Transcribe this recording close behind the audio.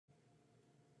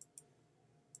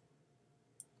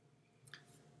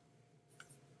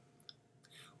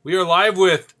We are live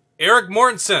with Erik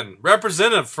Mortensen,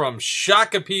 representative from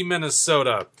Shakopee,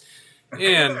 Minnesota,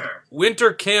 and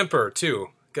winter camper too.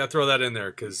 Got to throw that in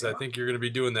there because I think you're going to be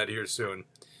doing that here soon.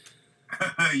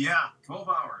 Yeah, 12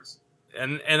 hours.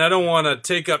 And I don't want to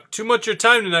take up too much of your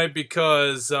time tonight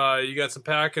because you got some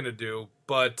packing to do.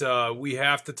 But we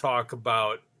have to talk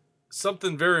about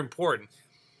something very important.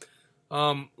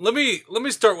 Let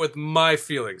me start with my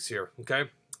feelings here.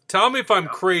 Okay, tell me if I'm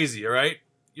crazy. All right.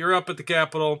 You're up at the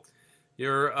Capitol.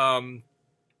 You're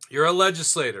a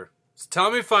legislator. So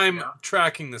tell me if I'm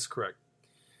tracking this correct.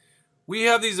 We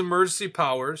have these emergency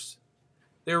powers.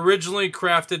 They were originally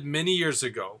crafted many years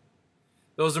ago.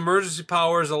 Those emergency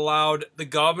powers allowed the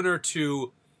governor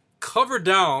to cover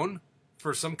down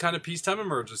for some kind of peacetime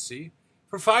emergency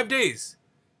for 5 days.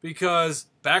 Because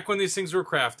back when these things were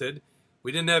crafted,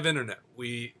 we didn't have internet.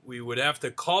 We would have to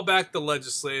call back the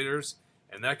legislators,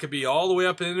 and that could be all the way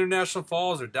up in International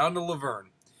Falls or down to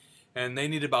Laverne. And they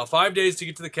needed about 5 days to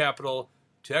get to the Capitol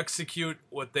to execute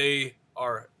what they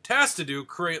are tasked to do,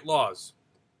 create laws.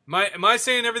 Am I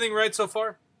saying everything right so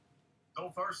far?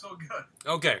 So far, so good.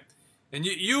 Okay. And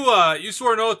you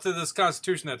swore an oath to this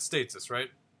Constitution that states this,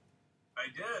 right? I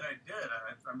did.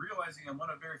 I'm realizing I'm one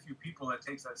of very few people that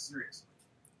takes that seriously.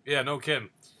 Yeah, no kidding.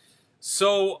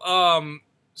 So,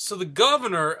 so the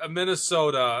governor of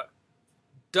Minnesota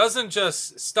doesn't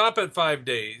just stop at 5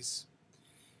 days.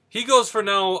 He goes for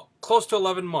now close to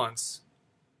 11 months,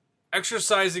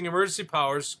 exercising emergency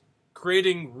powers,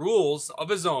 creating rules of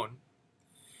his own.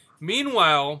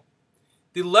 Meanwhile,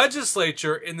 the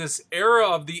legislature in this era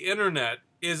of the internet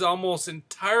is almost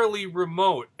entirely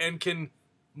remote and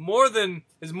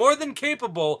is more than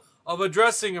capable of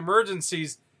addressing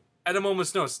emergencies at a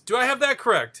moment's notice. Do I have that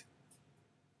correct?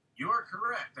 You are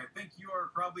correct. I think you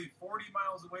are probably 40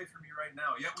 miles away from me right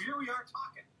now. Yet here we are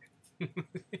talking.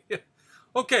 Yeah.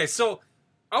 Okay, so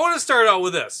I want to start out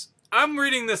with this. I'm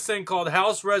reading this thing called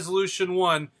House Resolution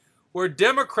 1, where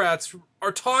Democrats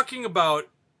are talking about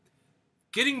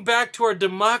getting back to our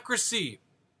democracy.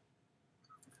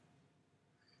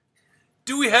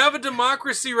 Do we have a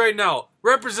democracy right now?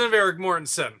 Representative Erik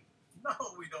Mortensen. No,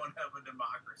 we don't have a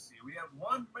democracy. We have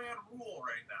one-man rule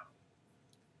right now.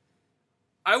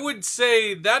 I would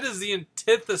say that is the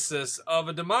antithesis of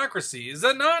a democracy. Is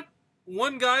that not?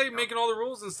 One guy making all the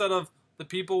rules instead of the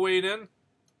people weighing in?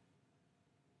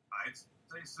 I'd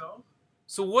say so.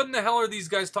 So what in the hell are these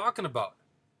guys talking about?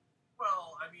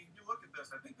 Well, I mean, you look at this.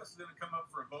 I think this is going to come up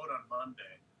for a vote on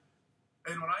Monday.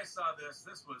 And when I saw this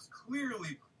was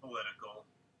clearly political.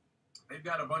 They've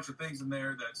got a bunch of things in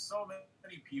there that so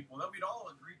many people that we'd all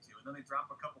agree to. And then they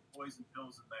drop a couple poison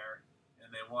pills in there.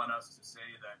 And they want us to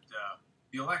say that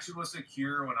the election was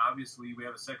secure when obviously we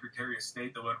have a Secretary of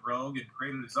State that went rogue and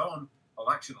created his own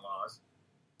election laws.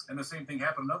 And the same thing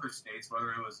happened in other states,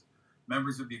 whether it was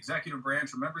members of the executive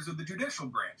branch or members of the judicial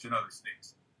branch in other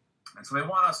states. And so they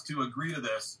want us to agree to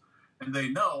this, and they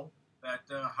know that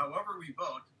however we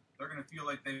vote, they're going to feel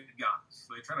like they've got us.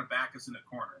 So they're trying to back us in a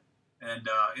corner. And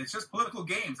it's just political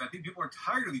games. I think people are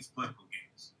tired of these political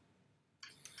games.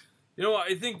 You know,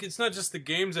 I think it's not just the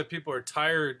games that people are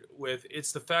tired with.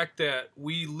 It's the fact that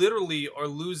we literally are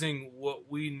losing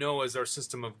what we know as our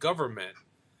system of government.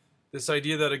 This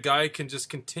idea that a guy can just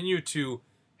continue to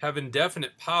have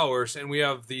indefinite powers, and we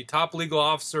have the top legal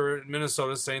officer in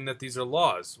Minnesota saying that these are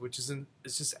laws, which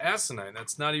it's just asinine.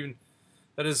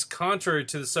 That is contrary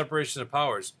to the separation of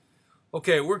powers.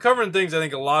 Okay, we're covering things I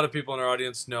think a lot of people in our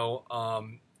audience know,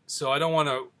 so I don't want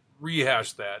to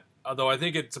rehash that, although I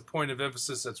think it's a point of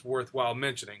emphasis that's worthwhile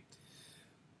mentioning.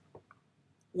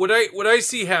 What I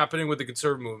see happening with the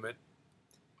conservative movement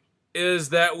is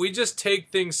that we just take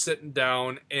things sitting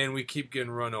down and we keep getting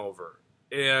run over.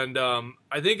 And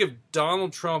I think if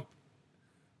Donald Trump,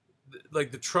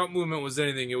 like the Trump movement was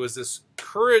anything, it was this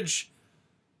courage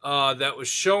that was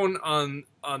shown on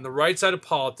the right side of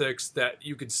politics, that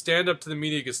you could stand up to the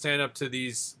media, you could stand up to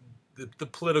the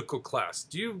political class.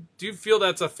 Do you feel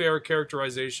that's a fair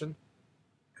characterization?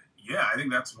 Yeah, I think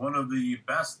that's one of the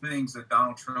best things that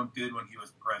Donald Trump did when he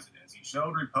was president. He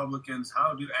showed Republicans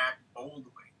how to act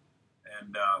boldly.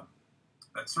 And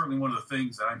that's certainly one of the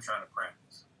things that I'm trying to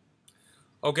practice.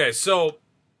 Okay, so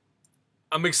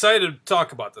I'm excited to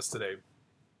talk about this today.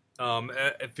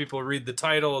 If people read the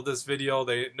title of this video,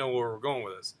 they know where we're going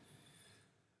with this.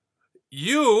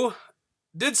 You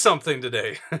did something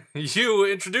today. You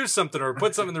introduced something or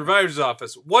put something in the revisor's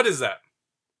office. What is that?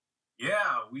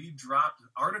 Yeah, we dropped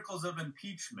articles of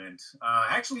impeachment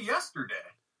actually yesterday.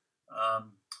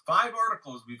 5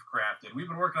 articles we've crafted. We've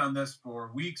been working on this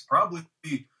for weeks, probably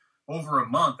over a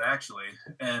month, actually.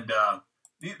 And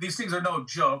these things are no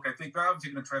joke. I think they're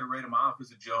obviously going to try to write them off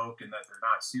as a joke and that they're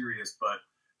not serious. But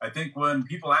I think when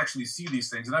people actually see these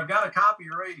things, and I've got a copy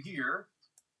right here,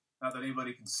 not that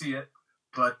anybody can see it,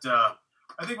 but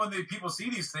I think when people see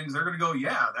these things, they're going to go,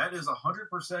 yeah, that is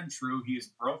 100% true. He has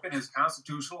broken his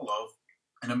constitutional oath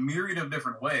in a myriad of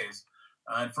different ways.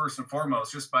 And first and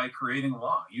foremost, just by creating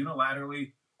law,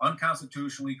 unilaterally,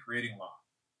 unconstitutionally creating law.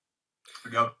 The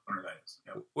governor, that is.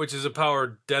 Yep. Which is a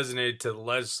power designated to the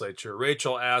legislature.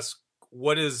 Rachel asked,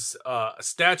 what is a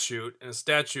statute? And a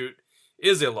statute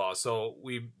is a law. So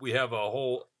we have a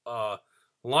whole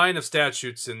line of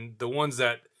statutes, and the ones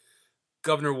that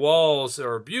Governor Walz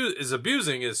is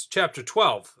abusing is Chapter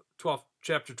 12.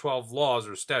 Chapter 12 laws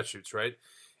or statutes, right?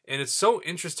 And it's so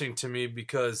interesting to me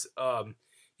because,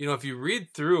 if you read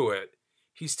through it,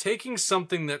 he's taking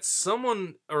something that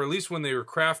someone, or at least when they were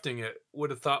crafting it,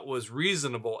 would have thought was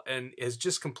reasonable and has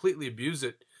just completely abused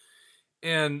it.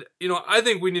 And, I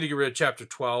think we need to get rid of Chapter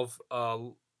 12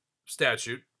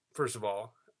 statute, first of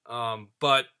all.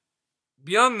 But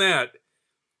beyond that,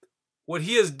 what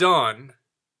he has done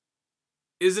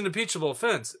is an impeachable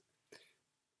offense.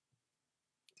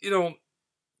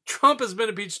 Trump has been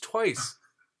impeached twice.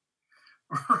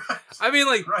 Right. I mean,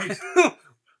 right.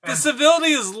 The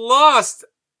civility is lost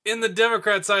in the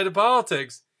Democrat side of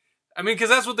politics. I mean, because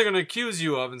that's what they're going to accuse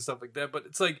you of and stuff like that. But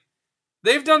it's like,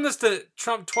 they've done this to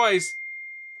Trump twice.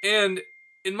 And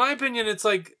in my opinion, it's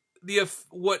like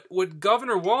what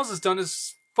Governor Walz has done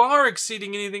is far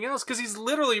exceeding anything else, because he's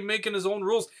literally making his own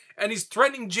rules and he's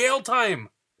threatening jail time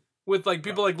with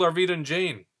people like Larvita and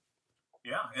Jane.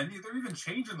 Yeah, and they're even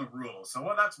changing the rules.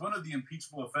 So that's one of the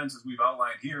impeachable offenses we've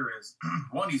outlined here is,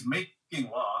 one, he's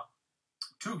making law.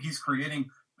 Two, he's creating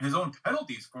his own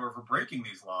penalties for breaking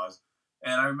these laws.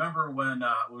 And I remember when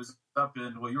it was up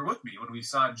in, you were with me, when we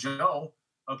saw Joe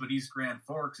up at East Grand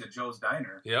Forks at Joe's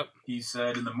Diner. Yep. He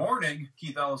said in the morning,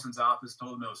 Keith Ellison's office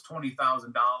told him it was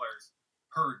 $20,000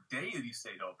 per day that he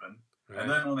stayed open. Right. And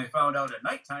then when they found out at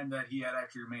nighttime that he had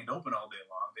actually remained open all day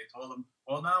long, they told him,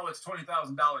 well, now it's $20,000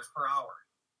 per hour.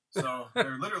 So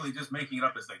they're literally just making it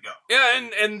up as they go. Yeah,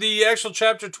 and the actual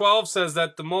Chapter 12 says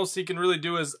that the most he can really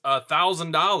do is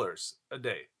 $1,000 a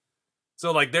day.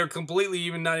 So they're completely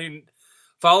not even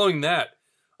following that.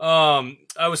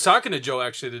 I was talking to Joe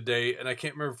actually today, and I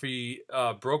can't remember if he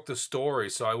broke the story,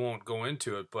 so I won't go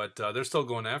into it. But they're still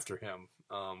going after him,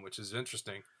 which is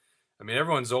interesting. I mean,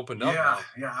 everyone's opened up now.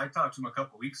 Yeah, I talked to him a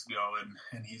couple weeks ago,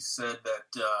 and he said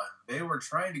that they were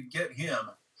trying to get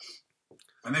him,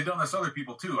 and they've done this to other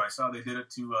people too. I saw they did it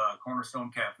to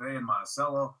Cornerstone Cafe in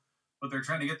Monticello, but they're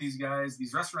trying to get these guys,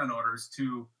 these restaurant owners,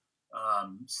 to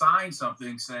sign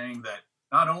something saying that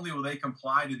not only will they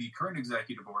comply to the current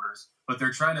executive orders, but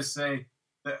they're trying to say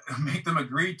that make them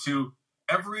agree to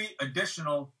every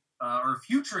additional or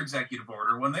future executive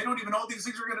order when they don't even know what these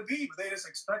things are going to be. But they just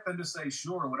expect them to say,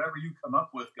 sure, whatever you come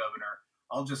up with, Governor,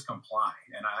 I'll just comply.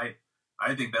 And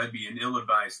I think that'd be an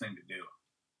ill-advised thing to do.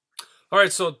 All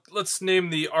right, so let's name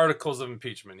the articles of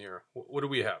impeachment here. What do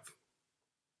we have?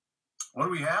 What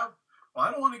do we have? Well,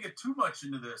 I don't want to get too much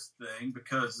into this thing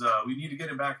because we need to get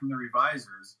it back from the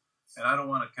revisers, and I don't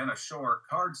want to kind of show our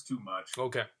cards too much.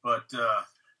 Okay. But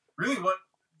really what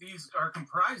these are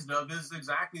comprised of is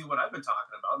exactly what I've been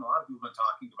talking about, and a lot of people have been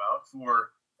talking about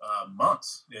for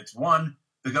months. It's one,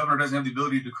 the governor doesn't have the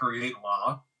ability to create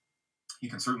law. He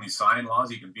can certainly sign laws.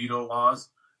 He can veto laws.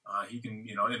 He can,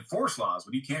 enforce laws,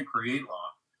 but he can't create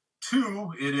law.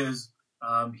 Two, it is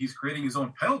he's creating his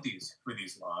own penalties for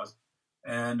these laws.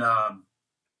 And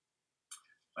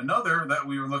another that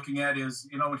we were looking at is,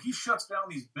 when he shuts down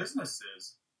these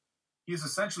businesses, he's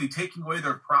essentially taking away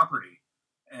their property.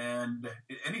 And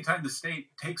anytime the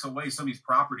state takes away somebody's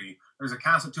property, there's a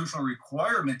constitutional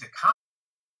requirement to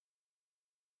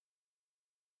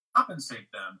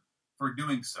compensate them for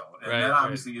doing so. And that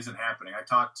obviously isn't happening. I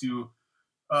talked to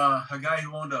a guy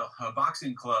who owned a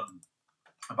boxing club,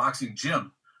 a boxing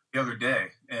gym the other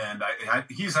day. And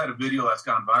he's had a video that's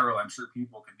gone viral. I'm sure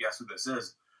people could guess who this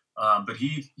is. But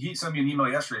he sent me an email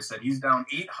yesterday, said he's down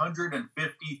 $850,000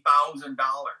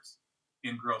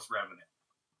 in gross revenue.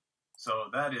 So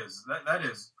that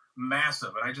is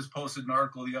massive. And I just posted an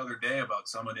article the other day about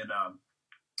someone on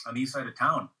the east side of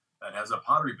town that has a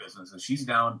pottery business, and she's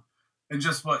down in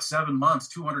just 7 months,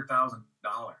 $200,000.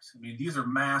 I mean, these are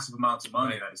massive amounts of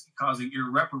money that is causing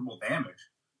irreparable damage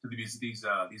to these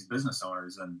business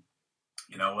owners. And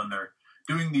when they're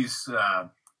doing these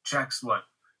checks,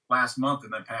 last month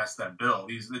and then passed that bill,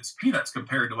 it's peanuts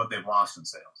compared to what they've lost in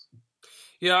sales.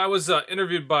 Yeah, I was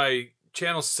interviewed by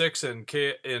Channel 6 in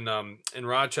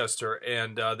Rochester,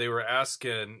 and they were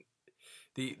asking,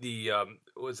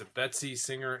 was it Betsy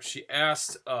Singer? She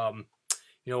asked,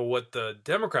 what the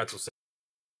Democrats will say,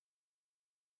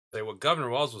 what Governor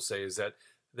Walz will say is that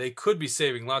they could be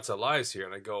saving lots of lives here.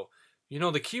 And I go, the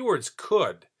keywords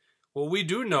could. What we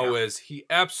do know is he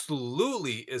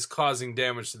absolutely is causing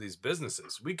damage to these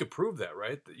businesses. We could prove that,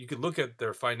 right? You could look at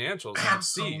their financials and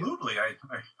see. Absolutely. I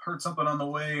heard something on the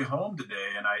way home today,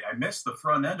 and I missed the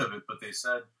front end of it, but they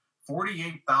said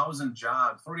 48,000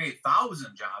 jobs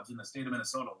in the state of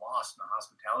Minnesota lost in the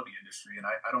hospitality industry. And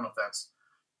I don't know if that's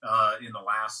in the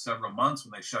last several months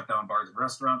when they shut down bars and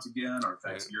restaurants again, or if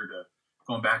that's year to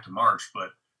going back to March,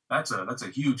 but that's a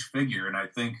huge figure. And I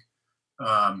think,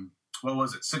 what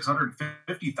was it?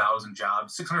 650,000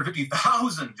 jobs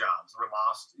were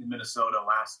lost in Minnesota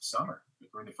last summer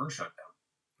during the first shutdown.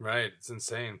 Right. It's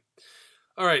insane.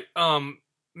 All right.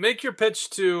 Make your pitch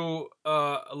to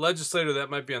a legislator that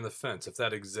might be on the fence, if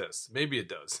that exists. Maybe it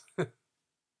does.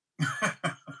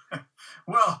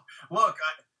 Well, look,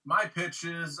 my pitch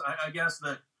is, I guess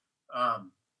that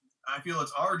I feel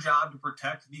it's our job to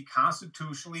protect the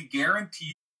constitutionally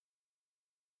guaranteed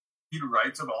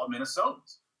rights of all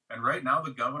Minnesotans. And right now,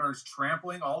 the governor is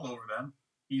trampling all over them.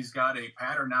 He's got a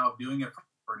pattern now of doing it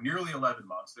for nearly 11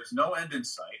 months. There's no end in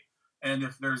sight. And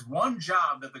if there's one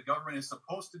job that the government is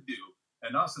supposed to do,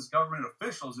 and us as government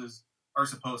officials are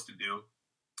supposed to do,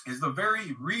 is the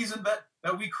very reason that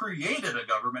we created a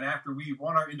government after we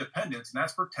won our independence, and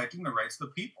that's protecting the rights of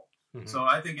the people. Mm-hmm. So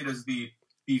I think it is the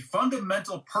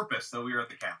fundamental purpose that we are at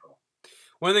the Capitol.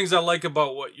 One of the things I like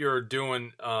about what you're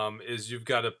doing is you've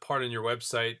got a part on your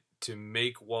website to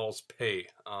make Walz pay,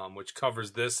 which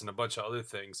covers this and a bunch of other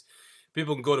things.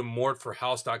 People can go to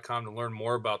mortforhouse.com to learn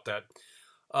more about that.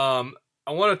 I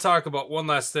want to talk about one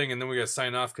last thing, and then we got to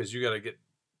sign off because you got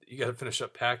to finish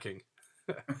up packing.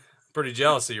 Pretty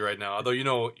jealous of you right now,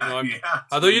 although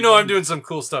I'm doing some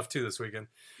cool stuff too this weekend.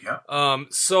 Yeah.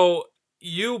 So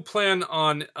you plan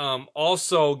on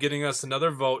also getting us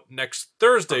another vote next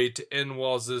Thursday to end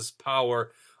Walz's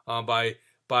power by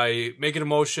making a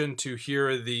motion to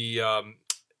hear the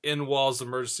end Walz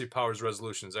emergency powers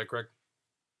resolution. Is that correct?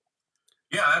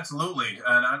 Yeah, absolutely.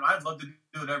 And I'd love to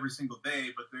do it every single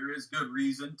day, but there is good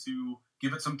reason to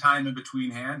give it some time in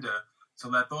between hand so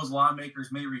that those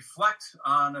lawmakers may reflect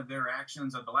on their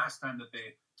actions of the last time that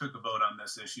they took a vote on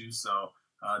this issue. So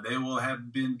they will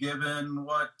have been given,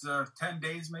 10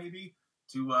 days maybe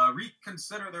to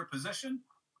reconsider their position.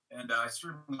 And I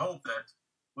certainly hope that,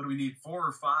 what do we need, 4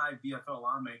 or 5 DFL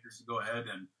lawmakers to go ahead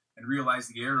and realize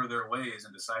the error of their ways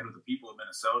and decide with the people of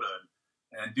Minnesota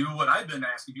and do what I've been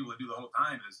asking people to do the whole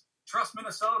time is trust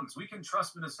Minnesotans. We can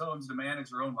trust Minnesotans to manage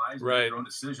their own lives and make their own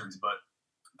decisions, but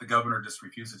the governor just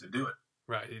refuses to do it.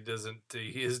 Right. He doesn't.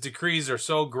 His decrees are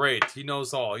so great. He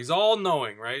knows all. He's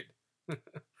all-knowing, right?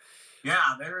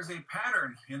 Yeah, there is a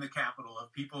pattern in the Capitol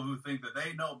of people who think that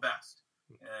they know best.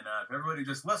 And if everybody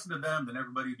just listened to them, then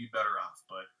everybody would be better off.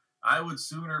 But I would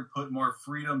sooner put more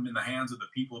freedom in the hands of the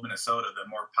people of Minnesota than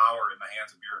more power in the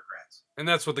hands of bureaucrats. And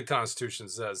that's what the Constitution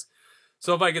says.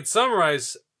 So if I could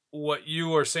summarize what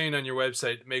you are saying on your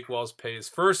website to make Walz pay is,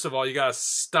 first of all, you got to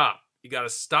stop. You got to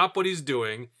stop what he's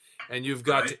doing, and you've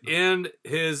got to end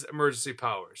his emergency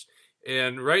powers.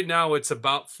 And right now it's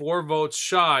about 4 votes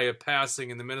shy of passing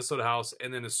in the Minnesota House,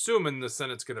 and then assuming the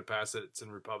Senate's going to pass it, it's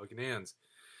in Republican hands.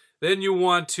 Then you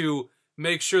want to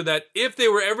make sure that if they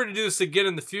were ever to do this again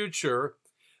in the future,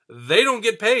 they don't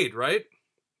get paid, right?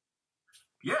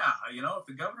 Yeah, if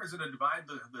the governor's going to divide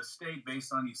the state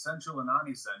based on essential and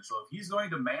non-essential, if he's going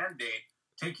to mandate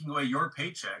taking away your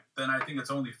paycheck, then I think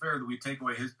it's only fair that we take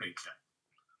away his paycheck.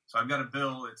 So I've got a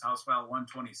bill, it's House File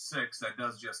 126, that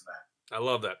does just that. I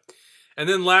love that. And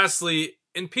then lastly,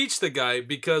 impeach the guy,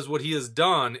 because what he has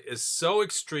done is so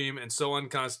extreme and so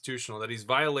unconstitutional that he's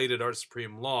violated our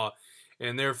supreme law,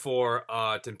 and therefore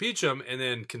to impeach him and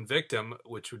then convict him,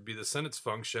 which would be the Senate's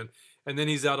function, and then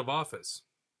he's out of office.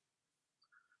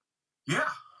 Yeah,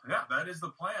 that is the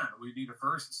plan. We need to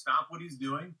first stop what he's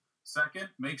doing. Second,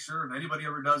 make sure if anybody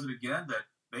ever does it again that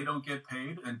they don't get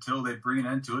paid until they bring an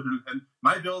end to it. And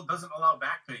my bill doesn't allow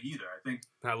back pay either. I think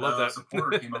I love that. A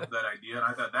supporter came up with that idea, and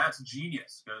I thought that's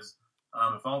genius, because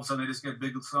if all of a sudden they just get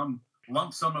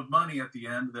lump sum of money at the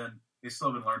end, then they still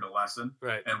haven't learned a lesson.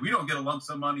 Right. And we don't get a lump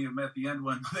sum money at the end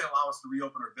when they allow us to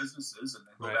reopen our businesses and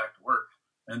then go back to work.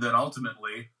 And then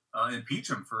ultimately impeach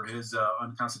him for his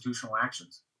unconstitutional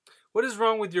actions. What is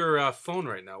wrong with your phone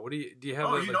right now? What do you have?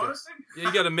 Oh, you noticing? You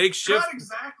got a makeshift.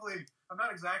 I'm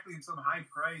not exactly in some high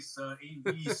price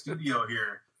AV studio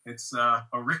here. It's a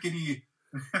rickety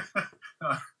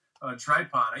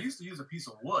tripod. I used to use a piece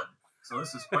of wood, So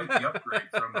this is quite the upgrade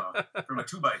from a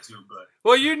 2x2. But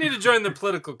well, you need to join the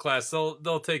political class.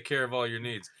 They'll take care of all your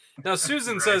needs. Now,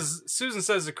 Susan says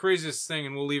the craziest thing,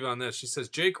 and we'll leave on this. She says,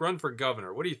 Jake, run for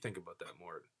governor. What do you think about that,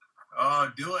 Mort?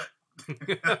 Oh, do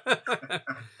it.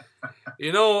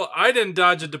 You know, I didn't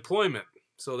dodge a deployment,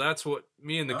 so that's what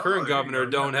me and the current governor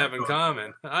don't have in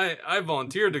common. I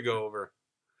volunteered to go over.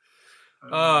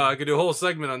 I could do a whole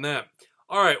segment on that.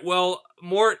 All right, well,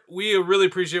 Mort, we really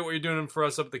appreciate what you're doing for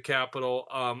us up at the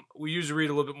Capitol. We usually read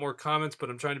a little bit more comments, but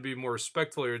I'm trying to be more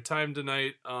respectful of your time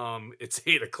tonight. It's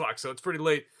 8 o'clock, so it's pretty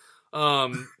late.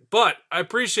 But I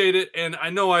appreciate it, and I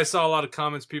know I saw a lot of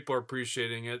comments. People are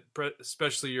appreciating it,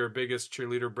 especially your biggest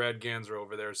cheerleader, Brad Ganser,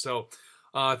 over there. So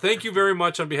thank you very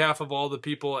much on behalf of all the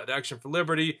people at Action for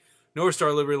Liberty, North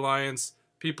Star Liberty Alliance,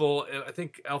 people. I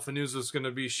think Alpha News is going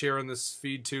to be sharing this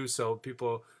feed too, so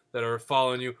people that are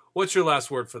following you. What's your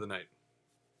last word for the night?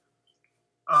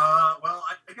 Well,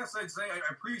 I guess I'd say I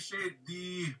appreciate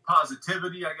the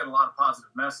positivity. I get a lot of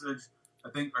positive messages.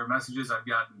 I've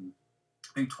gotten,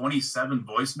 27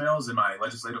 voicemails in my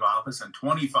legislative office, and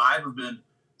 25 have been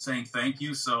saying thank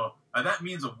you. So that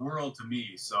means a world to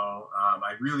me. So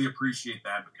I really appreciate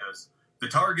that, because the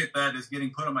target that is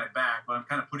getting put on my back, but I'm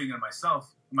kind of putting it on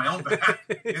myself, my own back,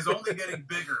 is only getting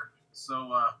bigger.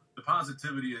 So the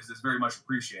positivity is very much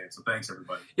appreciated. So thanks,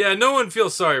 everybody. Yeah, no one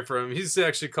feels sorry for him. He's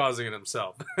actually causing it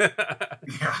himself.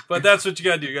 Yeah. But that's what you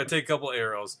got to do. You got to take a couple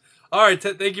arrows. All right,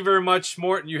 thank you very much,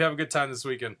 Morton. You have a good time this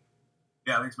weekend.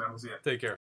 Yeah, thanks, man. We'll see you. Take care.